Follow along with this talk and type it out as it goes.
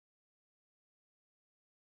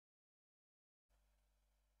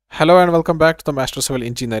Hello and welcome back to the Master Civil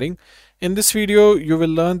Engineering. In this video, you will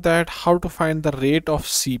learn that how to find the rate of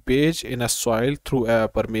seepage in a soil through a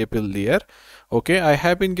permeable layer. Okay, I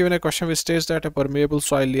have been given a question which states that a permeable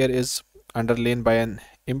soil layer is underlain by an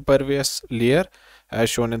impervious layer as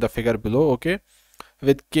shown in the figure below. Okay,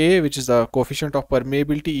 with K, which is the coefficient of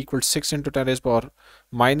permeability, equals 6 into 10 raised power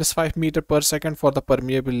minus 5 meter per second for the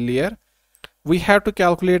permeable layer. We have to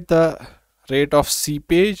calculate the rate of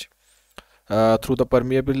seepage through the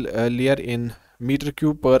permeable layer in meter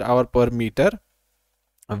cube per hour per meter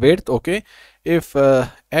width. Okay, if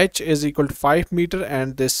h is equal to 5 meter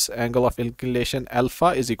and this angle of inclination alpha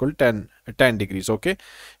is equal to 10 degrees. Okay,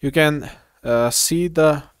 you can see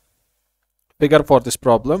the figure for this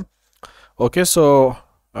problem. Okay, so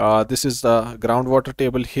this is the groundwater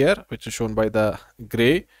table here, which is shown by the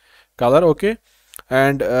gray color. Okay,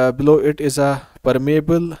 and below it is a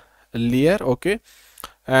permeable layer. Okay,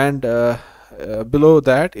 and below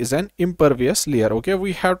that is an impervious layer. Okay,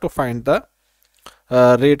 we have to find the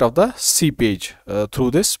rate of the seepage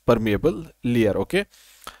through this permeable layer. Okay,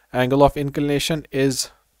 angle of inclination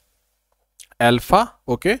is alpha.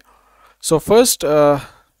 Okay, so first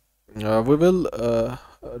we will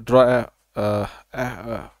draw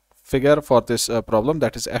a figure for this problem,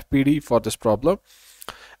 that is FPD for this problem.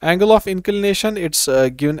 Angle of inclination, it's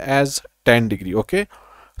given as 10 degree. Okay,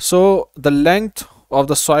 so the length of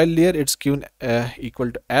the soil layer, it's given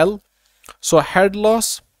equal to L. So head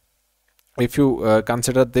loss, if you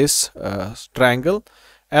consider this triangle,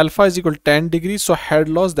 alpha is equal to 10 degrees, so head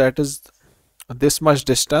loss, that is this much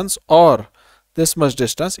distance or this much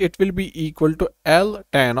distance, it will be equal to L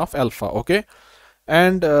tan of alpha. Okay,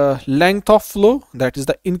 and length of flow, that is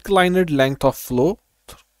the inclined length of flow.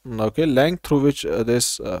 Okay, length through which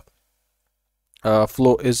this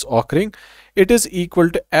flow is occurring, it is equal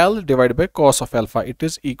to L divided by cos of alpha. It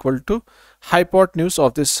is equal to hypotenuse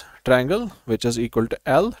of this triangle, which is equal to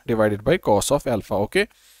L divided by cos of alpha. Okay,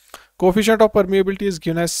 coefficient of permeability is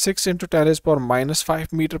given as 6 into 10 raised power minus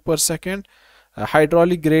 5 meter per second.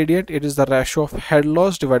 Hydraulic gradient, it is the ratio of head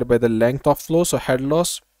loss divided by the length of flow. So head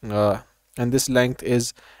loss and this length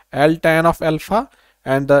is L tan of alpha,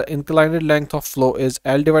 and the inclined length of flow is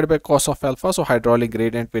L divided by cos of alpha. So hydraulic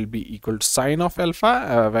gradient will be equal to sine of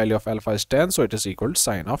alpha. Value of alpha is 10, so it is equal to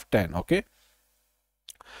sine of 10. Okay,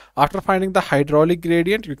 after finding the hydraulic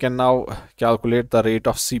gradient, you can now calculate the rate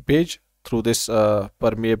of seepage through this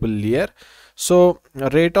permeable layer. So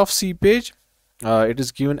rate of seepage, it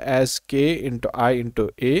is given as K into I into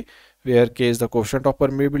A, where K is the coefficient of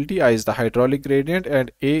permeability, I is the hydraulic gradient, and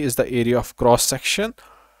A is the area of cross section.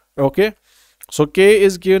 Okay, so K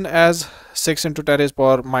is given as 6 into 10 raised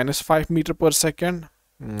power minus 5 meter per second.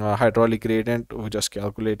 Hydraulic gradient, we just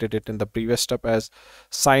calculated it in the previous step as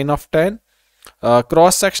sine of 10.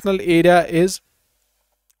 Cross sectional area is,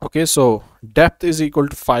 okay, so depth is equal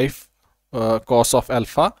to 5 cos of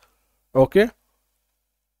alpha. Okay,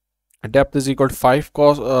 depth is equal to 5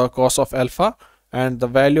 cos of alpha, and the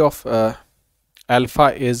value of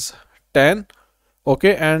alpha is 10.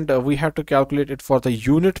 Okay, and we have to calculate it for the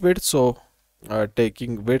unit width, so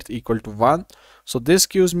taking width equal to 1. So this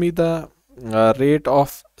gives me the rate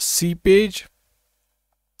of seepage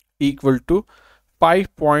equal to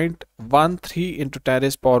 5.13 into 10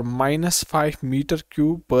 raised power minus 5 meter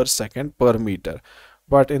cube per second per meter.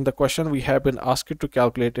 But in the question, we have been asked to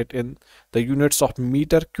calculate it in the units of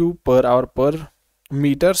meter cube per hour per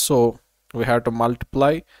meter. So we have to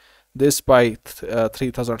multiply this by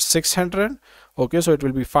 3600. Okay, so it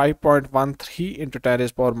will be 5.13 into 10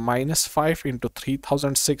 raised power minus 5 into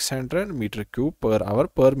 3600 meter cube per hour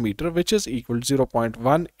per meter, which is equal to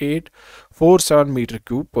 0.1847 meter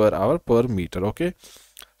cube per hour per meter. Okay,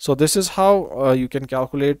 so this is how you can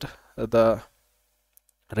calculate the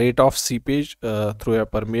rate of seepage through a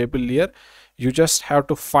permeable layer. You just have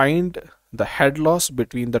to find the head loss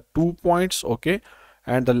between the 2 points. Okay,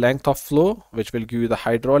 and the length of flow, which will give you the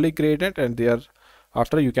hydraulic gradient, and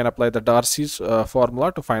thereafter you can apply the Darcy's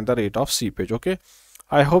formula to find the rate of seepage. Okay,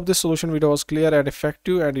 I hope this solution video was clear and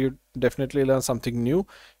effective, and you definitely learned something new.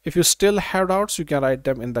 If you still have doubts, you can write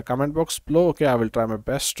them in the comment box below. Okay, I will try my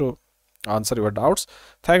best to answer your doubts.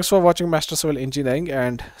 Thanks for watching Master Civil Engineering,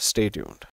 and stay tuned.